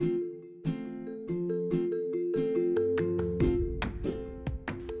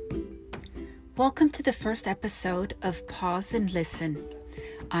Welcome to the first episode of Pause and Listen.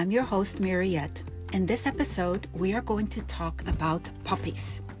 I'm your host, Mariette. In this episode, we are going to talk about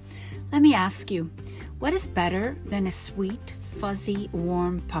puppies. Let me ask you, what is better than a sweet, fuzzy,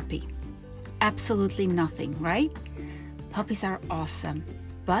 warm puppy? Absolutely nothing, right? Puppies are awesome,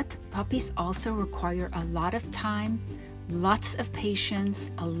 but puppies also require a lot of time, lots of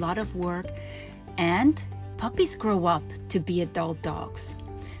patience, a lot of work, and puppies grow up to be adult dogs.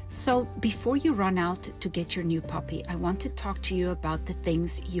 So before you run out to get your new puppy, I want to talk to you about the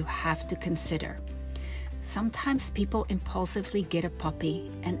things you have to consider. Sometimes people impulsively get a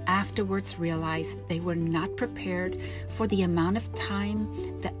puppy and afterwards realize they were not prepared for the amount of time,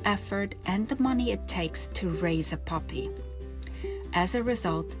 the effort, and the money it takes to raise a puppy. As a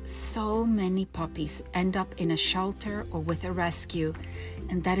result, so many puppies end up in a shelter or with a rescue,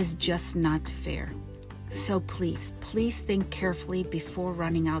 and that is just not fair. So please think carefully before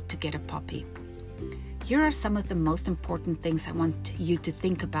running out to get a puppy. Here are some of the most important things I want you to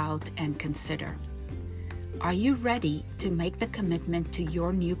think about and consider. Are you ready to make the commitment to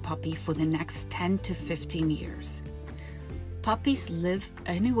your new puppy for the next 10 to 15 years? Puppies live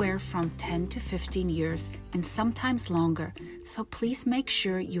anywhere from 10 to 15 years and sometimes longer, so please make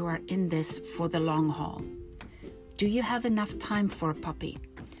sure you are in this for the long haul. Do you have enough time for a puppy?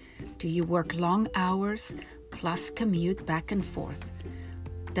 Do you work long hours plus commute back and forth?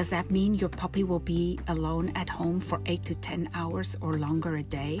 Does that mean your puppy will be alone at home for 8 to 10 hours or longer a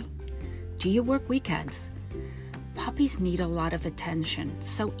day? Do you work weekends? Puppies need a lot of attention,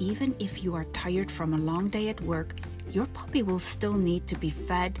 so even if you are tired from a long day at work, your puppy will still need to be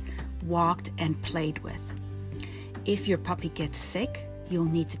fed, walked, and played with. If your puppy gets sick, you'll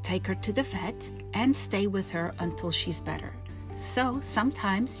need to take her to the vet and stay with her until she's better. So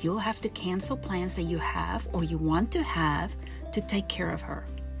sometimes you'll have to cancel plans that you have or you want to have to take care of her.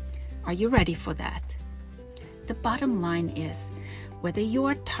 Are you ready for that? The bottom line is, whether you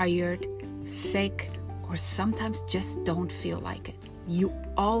are tired, sick, or sometimes just don't feel like it, you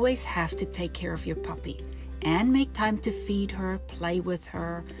always have to take care of your puppy and make time to feed her, play with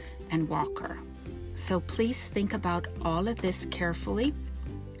her, and walk her. So please think about all of this carefully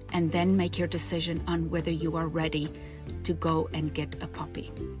and then make your decision on whether you are ready to go and get a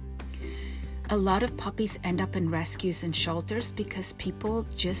puppy. A lot of puppies end up in rescues and shelters because people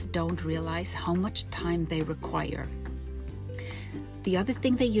just don't realize how much time they require. The other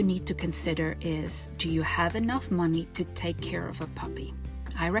thing that you need to consider is, do you have enough money to take care of a puppy?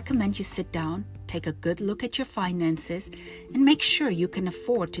 I recommend you sit down, take a good look at your finances, and make sure you can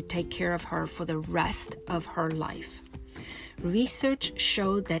afford to take care of her for the rest of her life. Research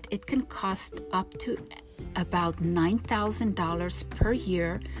showed that it can cost up to about $9,000 per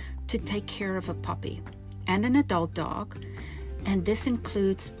year to take care of a puppy and an adult dog, and this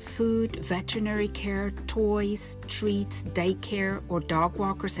includes food, veterinary care, toys, treats, daycare, or dog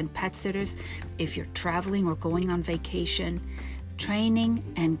walkers and pet sitters if you're traveling or going on vacation, training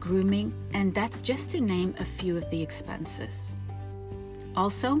and grooming, and that's just to name a few of the expenses.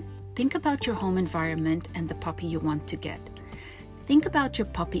 Also, think about your home environment and the puppy you want to get. Think about your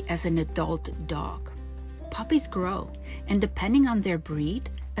puppy as an adult dog. Puppies grow, and depending on their breed,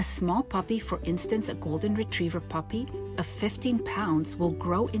 a small puppy, for instance a golden retriever puppy of 15 pounds, will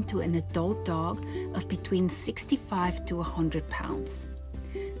grow into an adult dog of between 65 to 100 pounds.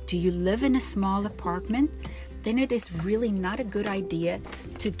 Do you live in a small apartment? Then it is really not a good idea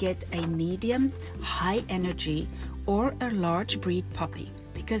to get a medium, high energy, or a large breed puppy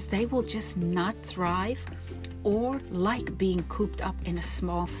because they will just not thrive or like being cooped up in a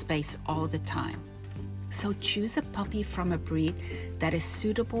small space all the time. So choose a puppy from a breed that is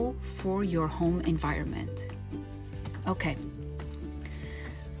suitable for your home environment. Okay,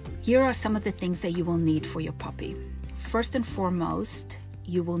 here are some of the things that you will need for your puppy. First and foremost,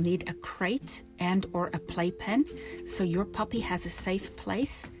 you will need a crate and or a playpen so your puppy has a safe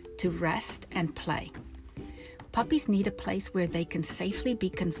place to rest and play. Puppies need a place where they can safely be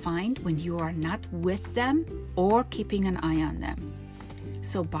confined when you are not with them or keeping an eye on them.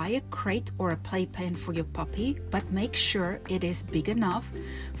 So buy a crate or a playpen for your puppy, but make sure it is big enough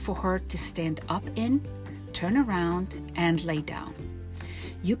for her to stand up in, turn around, and lay down.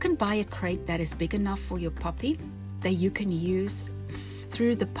 You can buy a crate that is big enough for your puppy that you can use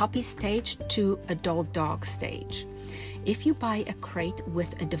through the puppy stage to adult dog stage. If you buy a crate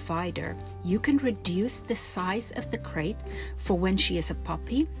with a divider, you can reduce the size of the crate for when she is a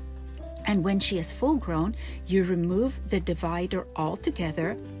puppy, and when she is full grown, you remove the divider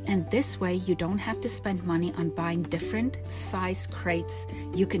altogether, and this way you don't have to spend money on buying different size crates.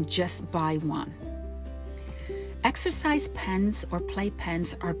 You can just buy one. Exercise pens or play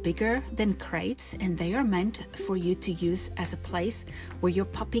pens are bigger than crates, and they are meant for you to use as a place where your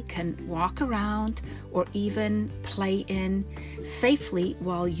puppy can walk around or even play in safely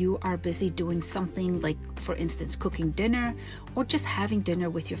while you are busy doing something like, for instance, cooking dinner or just having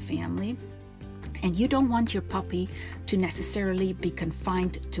dinner with your family. And you don't want your puppy to necessarily be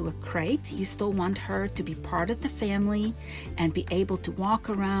confined to a crate. You still want her to be part of the family and be able to walk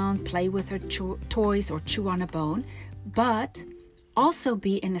around, play with her toys, or chew on a bone, but also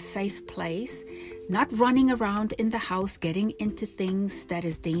be in a safe place, not running around in the house, getting into things that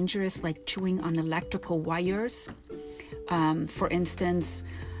is dangerous, like chewing on electrical wires, for instance,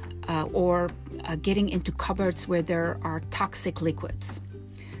 or getting into cupboards where there are toxic liquids.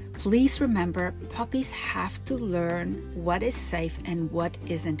 Please remember, puppies have to learn what is safe and what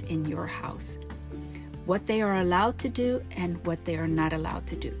isn't in your house, what they are allowed to do and what they are not allowed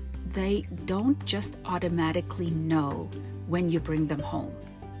to do. They don't just automatically know when you bring them home.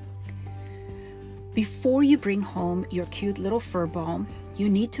 Before you bring home your cute little fur ball, you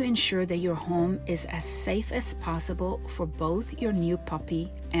need to ensure that your home is as safe as possible for both your new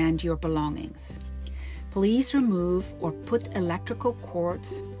puppy and your belongings. Please remove or put electrical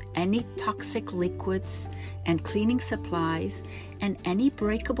cords, any toxic liquids and cleaning supplies, and any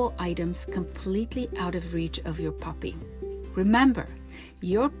breakable items completely out of reach of your puppy. Remember,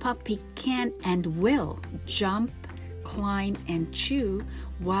 your puppy can and will jump, climb, and chew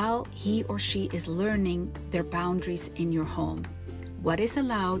while he or she is learning their boundaries in your home, what is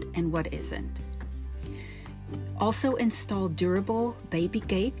allowed and what isn't. Also install durable baby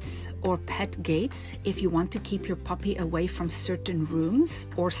gates or pet gates if you want to keep your puppy away from certain rooms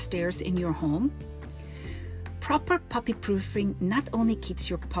or stairs in your home. Proper puppy proofing not only keeps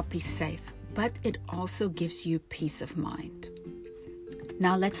your puppy safe, but it also gives you peace of mind.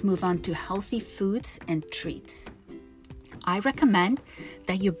 Now let's move on to healthy foods and treats. I recommend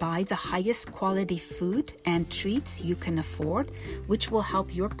that you buy the highest quality food and treats you can afford, which will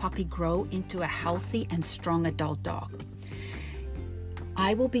help your puppy grow into a healthy and strong adult dog.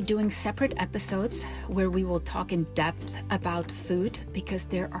 I will be doing separate episodes where we will talk in depth about food, because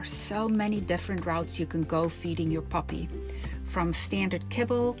there are so many different routes you can go feeding your puppy, from standard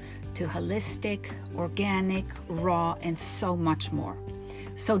kibble to holistic, organic, raw, and so much more.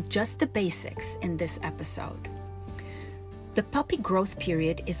 So just the basics in this episode. The puppy growth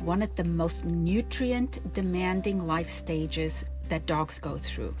period is one of the most nutrient-demanding life stages that dogs go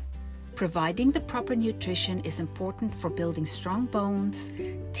through. Providing the proper nutrition is important for building strong bones,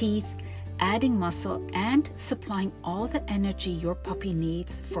 teeth, adding muscle, and supplying all the energy your puppy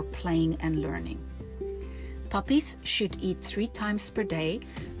needs for playing and learning. Puppies should eat 3 times per day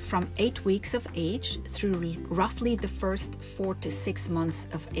from 8 weeks of age through roughly the first 4 to 6 months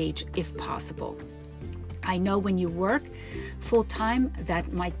of age, if possible. I know when you work full-time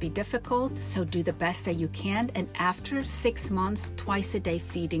that might be difficult, so do the best that you can, and after 6 months, twice-a-day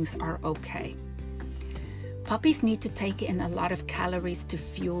feedings are okay. Puppies need to take in a lot of calories to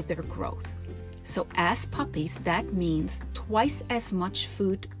fuel their growth. So as puppies, that means twice as much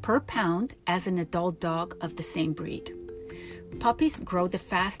food per pound as an adult dog of the same breed. Puppies grow the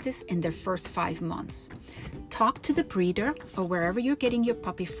fastest in their first 5 months. Talk to the breeder or wherever you're getting your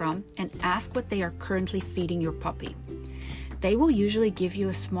puppy from and ask what they are currently feeding your puppy. They will usually give you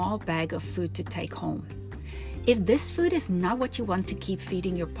a small bag of food to take home. If this food is not what you want to keep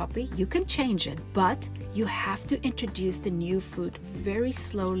feeding your puppy, you can change it, but you have to introduce the new food very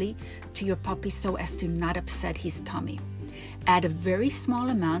slowly to your puppy so as to not upset his tummy. Add a very small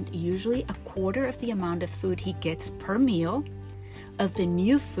amount, usually a quarter of the amount of food he gets per meal, of the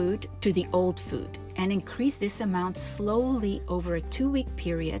new food to the old food, and increase this amount slowly over a 2-week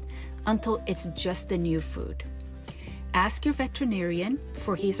period until it's just the new food. Ask your veterinarian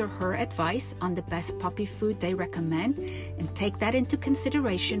for his or her advice on the best puppy food they recommend, and take that into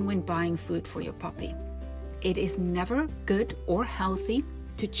consideration when buying food for your puppy. It is never good or healthy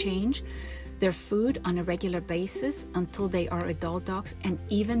to change their food on a regular basis until they are adult dogs, and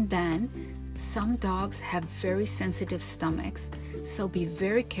even then, some dogs have very sensitive stomachs, so be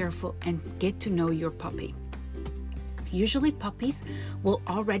very careful and get to know your puppy. Usually puppies will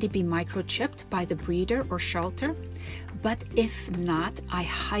already be microchipped by the breeder or shelter, but if not, I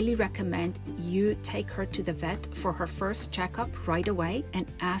highly recommend you take her to the vet for her first checkup right away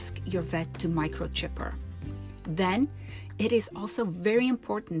and ask your vet to microchip her. Then, it is also very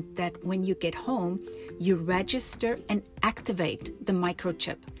important that when you get home, you register and activate the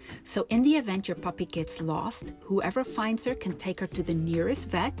microchip. So in the event your puppy gets lost, whoever finds her can take her to the nearest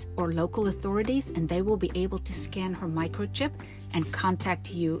vet or local authorities, and they will be able to scan her microchip and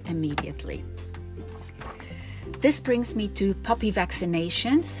contact you immediately. This brings me to puppy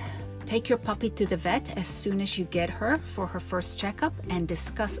vaccinations. Take your puppy to the vet as soon as you get her for her first checkup and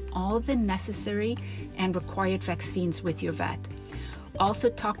discuss all the necessary and required vaccines with your vet. Also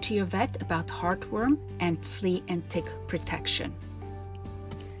talk to your vet about heartworm and flea and tick protection.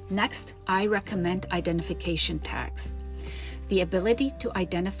 Next, I recommend identification tags. The ability to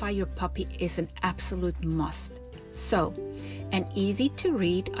identify your puppy is an absolute must. So, an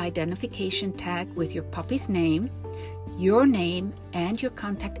easy-to-read identification tag with your puppy's name, your name, and your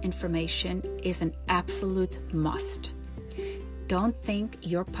contact information is an absolute must. Don't think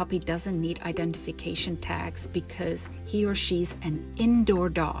your puppy doesn't need identification tags because he or she's an indoor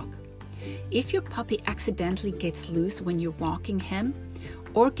dog. If your puppy accidentally gets loose when you're walking him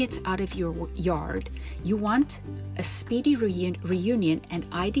or gets out of your yard, you want a speedy reunion, and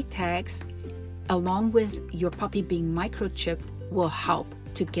ID tags along with your puppy being microchipped will help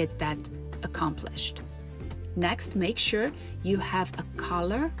to get that accomplished. Next, make sure you have a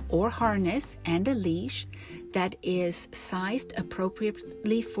collar or harness and a leash that is sized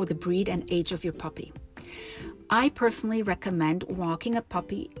appropriately for the breed and age of your puppy. I personally recommend walking a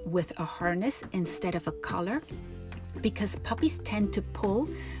puppy with a harness instead of a collar because puppies tend to pull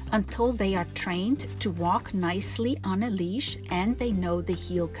until they are trained to walk nicely on a leash and they know the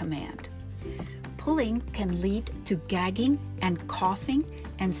heel command. Pulling can lead to gagging and coughing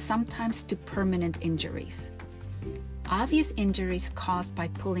and sometimes to permanent injuries. Obvious injuries caused by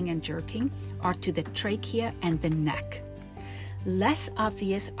pulling and jerking are to the trachea and the neck. Less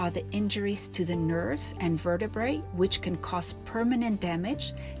obvious are the injuries to the nerves and vertebrae, which can cause permanent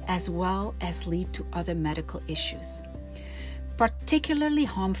damage as well as lead to other medical issues. Particularly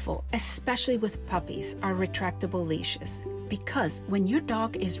harmful, especially with puppies, are retractable leashes, because when your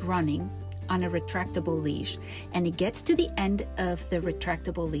dog is running on a retractable leash and he gets to the end of the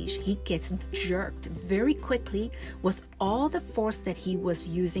retractable leash, he gets jerked very quickly with all the force that he was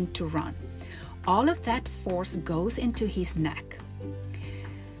using to run. All of that force goes into his neck.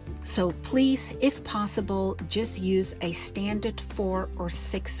 So please, if possible, just use a standard 4 or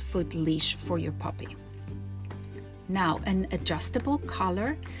 6 foot leash for your puppy. Now, an adjustable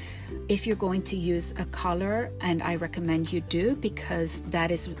collar, if you're going to use a collar, and I recommend you do because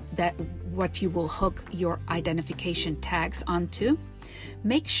that is what you will hook your identification tags onto,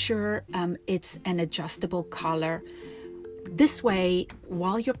 make sure it's an adjustable collar. This way,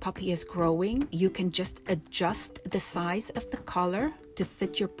 while your puppy is growing, you can just adjust the size of the collar to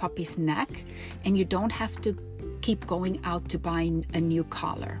fit your puppy's neck, and you don't have to keep going out to buy a new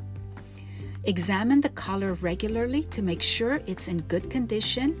collar. Examine the collar regularly to make sure it's in good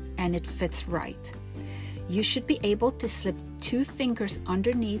condition and it fits right. You should be able to slip 2 fingers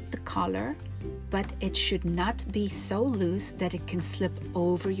underneath the collar, but it should not be so loose that it can slip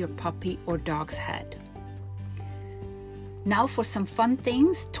over your puppy or dog's head. Now for some fun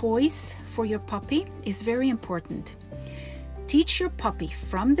things. Toys for your puppy is very important. Teach your puppy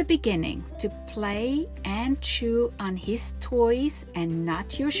from the beginning to play and chew on his toys and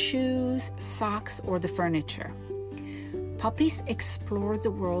not your shoes, socks, or the furniture. Puppies explore the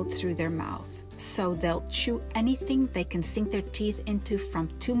world through their mouth, so they'll chew anything they can sink their teeth into from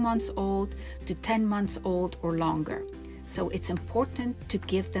 2 months old to 10 months old or longer. So it's important to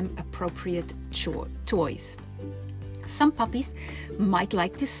give them appropriate toys. Some puppies might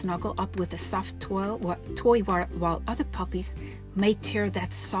like to snuggle up with a soft toy while other puppies may tear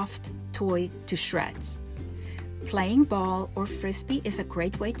that soft toy to shreds. Playing ball or frisbee is a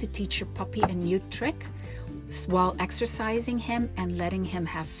great way to teach your puppy a new trick while exercising him and letting him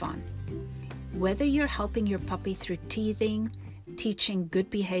have fun. Whether you're helping your puppy through teething, teaching good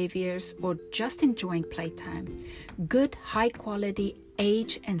behaviors, or just enjoying playtime, good, high-quality,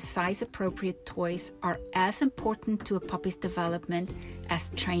 age and size appropriate toys are as important to a puppy's development as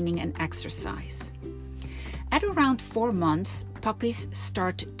training and exercise. At around 4 months, puppies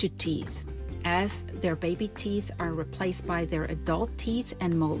start to teeth, as their baby teeth are replaced by their adult teeth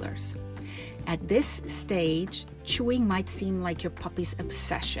and molars. At this stage, chewing might seem like your puppy's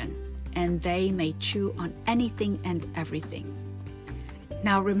obsession, and they may chew on anything and everything.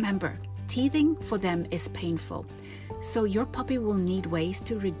 Now remember, teething for them is painful, so your puppy will need ways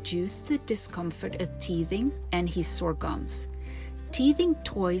to reduce the discomfort of teething and his sore gums. Teething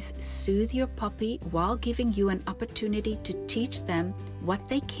toys soothe your puppy while giving you an opportunity to teach them what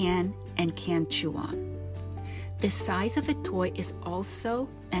they can and can't chew on. The size of a toy is also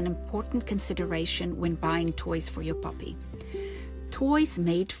an important consideration when buying toys for your puppy. Toys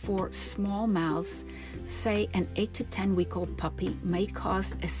made for small mouths, say an 8 to 10 week old puppy, may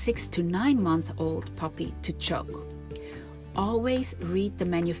cause a 6 to 9 month old puppy to choke. Always read the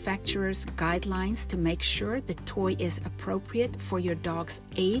manufacturer's guidelines to make sure the toy is appropriate for your dog's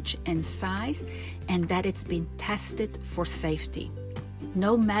age and size and that it's been tested for safety.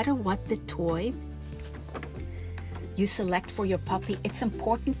 No matter what the toy you select for your puppy, it's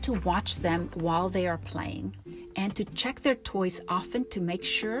important to watch them while they are playing and to check their toys often to make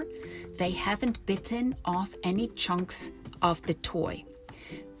sure they haven't bitten off any chunks of the toy.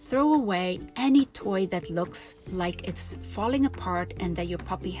 Throw away any toy that looks like it's falling apart and that your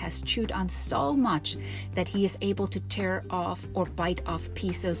puppy has chewed on so much that he is able to tear off or bite off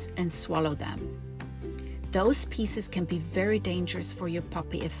pieces and swallow them. Those pieces can be very dangerous for your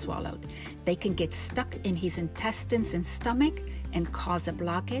puppy if swallowed. They can get stuck in his intestines and stomach and cause a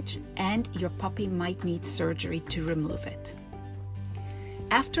blockage, and your puppy might need surgery to remove it.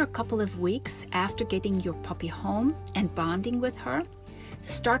 After a couple of weeks after getting your puppy home and bonding with her,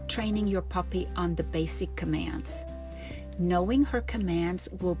 start training your puppy on the basic commands. Knowing her commands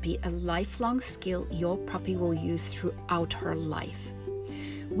will be a lifelong skill your puppy will use throughout her life.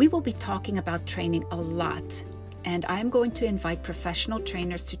 We will be talking about training a lot, and I'm going to invite professional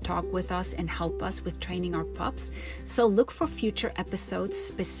trainers to talk with us and help us with training our pups, so look for future episodes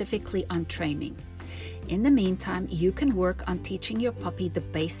specifically on training. In the meantime, you can work on teaching your puppy the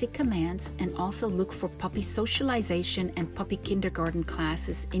basic commands and also look for puppy socialization and puppy kindergarten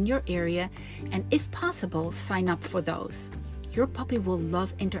classes in your area, and if possible, sign up for those. Your puppy will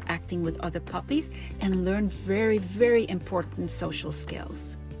love interacting with other puppies and learn very, very important social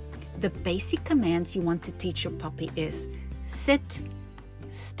skills. The basic commands you want to teach your puppy is sit,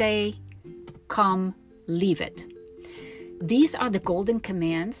 stay, come, leave it. These are the golden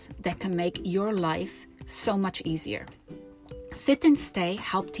commands that can make your life so much easier. Sit and stay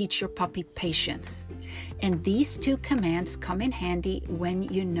help teach your puppy patience. And these two commands come in handy when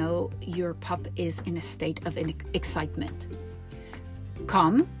you know your pup is in a state of excitement.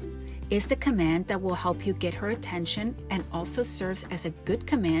 Come is the command that will help you get her attention and also serves as a good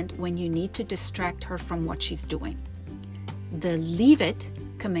command when you need to distract her from what she's doing. The leave it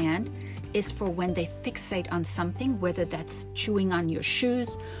command is for when they fixate on something, whether that's chewing on your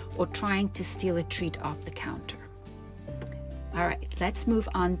shoes or trying to steal a treat off the counter. All right, let's move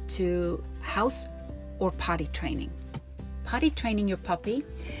on to house or potty training. Potty training your puppy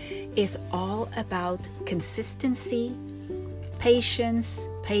is all about consistency, patience,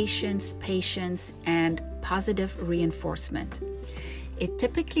 and positive reinforcement. It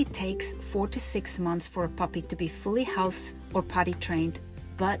typically takes 4 to 6 months for a puppy to be fully house or potty trained,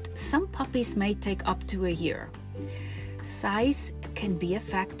 but some puppies may take up to a year. Size can be a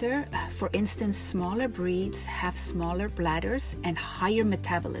factor. For instance, smaller breeds have smaller bladders and higher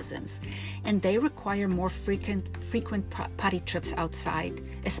metabolisms, and they require more frequent potty trips outside,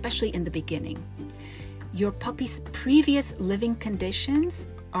 especially in the beginning. Your puppy's previous living conditions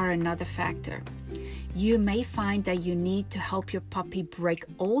are another factor. You may find that you need to help your puppy break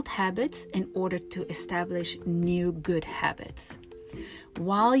old habits in order to establish new good habits.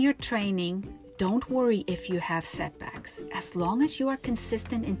 While you're training, don't worry if you have setbacks. As long as you are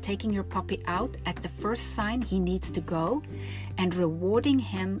consistent in taking your puppy out at the first sign he needs to go and rewarding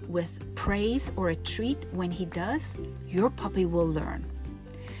him with praise or a treat when he does, your puppy will learn.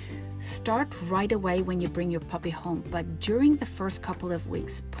 Start right away when you bring your puppy home, but during the first couple of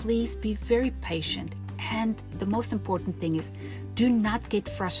weeks, please be very patient. And the most important thing is, do not get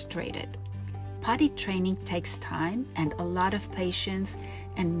frustrated. Potty training takes time and a lot of patience,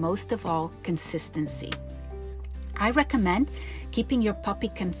 and most of all, consistency. I recommend keeping your puppy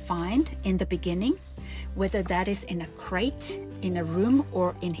confined in the beginning, whether that is in a crate, in a room,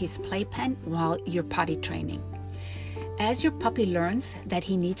 or in his playpen while you're potty training. As your puppy learns that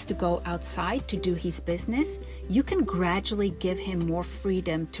he needs to go outside to do his business, you can gradually give him more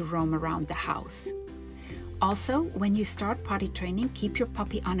freedom to roam around the house. Also, when you start potty training, keep your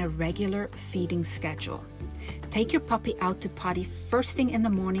puppy on a regular feeding schedule. Take your puppy out to potty first thing in the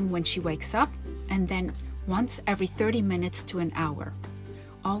morning when she wakes up, and then once every 30 minutes to an hour.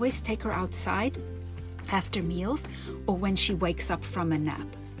 Always take her outside after meals or when she wakes up from a nap.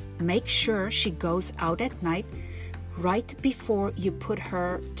 Make sure she goes out at night right before you put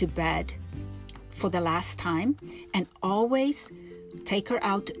her to bed for the last time, and always take her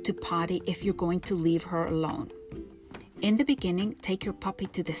out to potty if you're going to leave her alone. In the beginning, take your puppy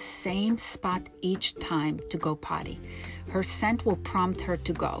to the same spot each time to go potty. Her scent will prompt her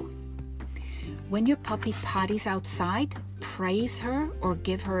to go. When your puppy potties outside, praise her or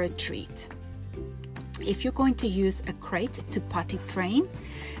give her a treat. If you're going to use a crate to potty train,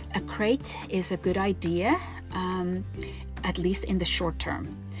 a crate is a good idea. at least in the short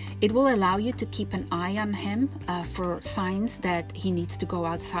term. It will allow you to keep an eye on him for signs that he needs to go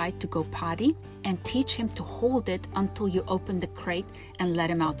outside to go potty, and teach him to hold it until you open the crate and let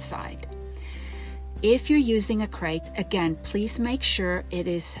him outside. If you're using a crate, again, please make sure it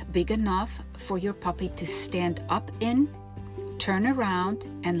is big enough for your puppy to stand up in, turn around,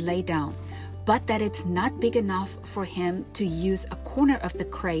 and lay down, but that it's not big enough for him to use a corner of the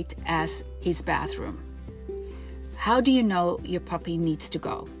crate as his bathroom. How do you know your puppy needs to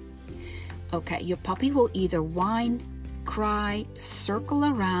go? Okay, your puppy will either whine, cry, circle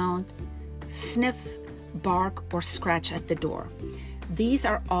around, sniff, bark, or scratch at the door. These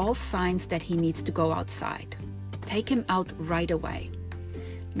are all signs that he needs to go outside. Take him out right away.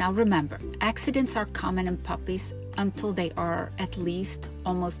 Now remember, accidents are common in puppies until they are at least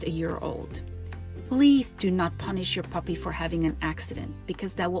almost a year old. Please do not punish your puppy for having an accident,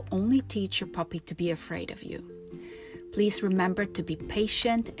 because that will only teach your puppy to be afraid of you. Please remember to be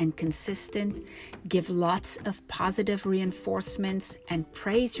patient and consistent, give lots of positive reinforcements, and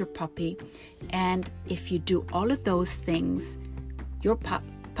praise your puppy. And if you do all of those things, your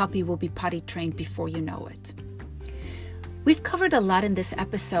puppy will be potty trained before you know it. We've covered a lot in this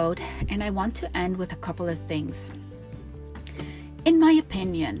episode, and I want to end with a couple of things. In my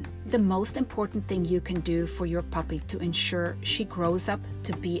opinion, the most important thing you can do for your puppy to ensure she grows up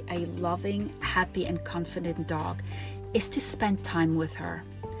to be a loving, happy, and confident dog is to spend time with her.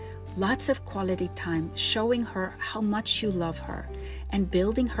 Lots of quality time, showing her how much you love her and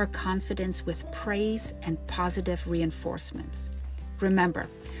building her confidence with praise and positive reinforcements. Remember,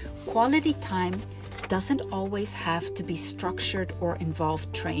 quality time doesn't always have to be structured or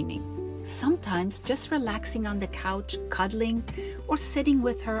involve training. Sometimes just relaxing on the couch, cuddling, or sitting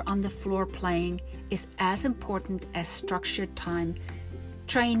with her on the floor playing is as important as structured time,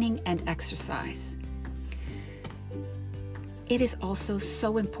 training, and exercise. It is also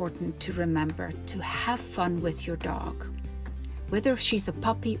so important to remember to have fun with your dog. Whether she's a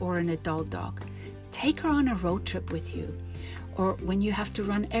puppy or an adult dog, take her on a road trip with you, or when you have to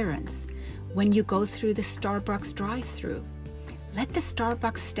run errands, when you go through the Starbucks drive-thru. Let the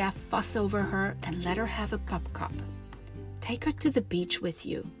Starbucks staff fuss over her and let her have a pup cup. Take her to the beach with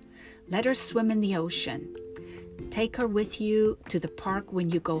you. Let her swim in the ocean. Take her with you to the park when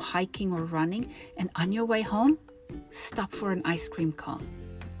you go hiking or running, and on your way home, stop for an ice cream cone.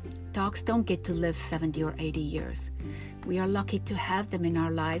 Dogs don't get to live 70 or 80 years. We are lucky to have them in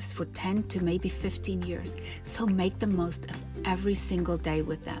our lives for 10 to maybe 15 years, so make the most of every single day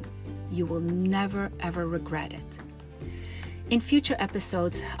with them. You will never, ever regret it. In future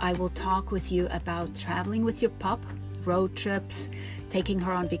episodes, I will talk with you about traveling with your pup, road trips, taking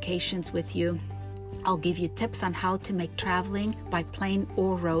her on vacations with you. I'll give you tips on how to make traveling by plane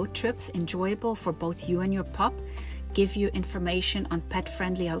or road trips enjoyable for both you and your pup, give you information on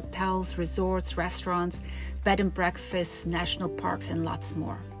pet-friendly hotels, resorts, restaurants, bed and breakfasts, national parks, and lots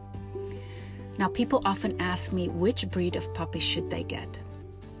more. Now, people often ask me which breed of puppy should they get.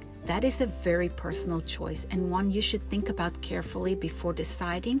 That is a very personal choice, and one you should think about carefully before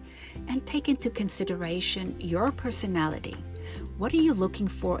deciding, and take into consideration your personality. What are you looking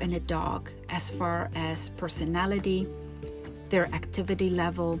for in a dog as far as personality, their activity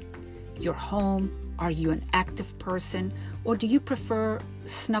level, your home? Are you an active person, or do you prefer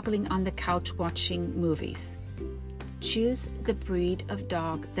snuggling on the couch watching movies? Choose the breed of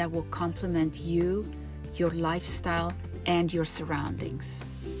dog that will complement you, your lifestyle, and your surroundings.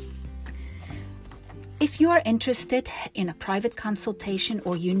 If you are interested in a private consultation,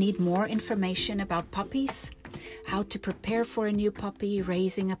 or you need more information about puppies, how to prepare for a new puppy,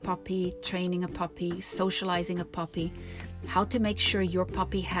 raising a puppy, training a puppy, socializing a puppy, how to make sure your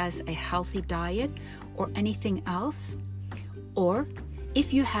puppy has a healthy diet, or anything else, or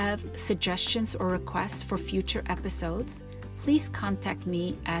if you have suggestions or requests for future episodes, please contact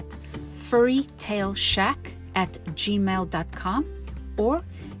me at furrytailshack@gmail.com, or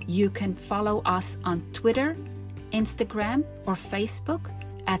you can follow us on Twitter, Instagram, or Facebook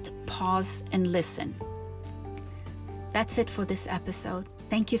at Pause and Listen. That's it for this episode.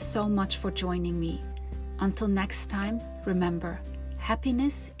 Thank you so much for joining me. Until next time, remember,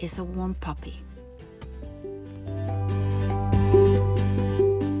 happiness is a warm puppy.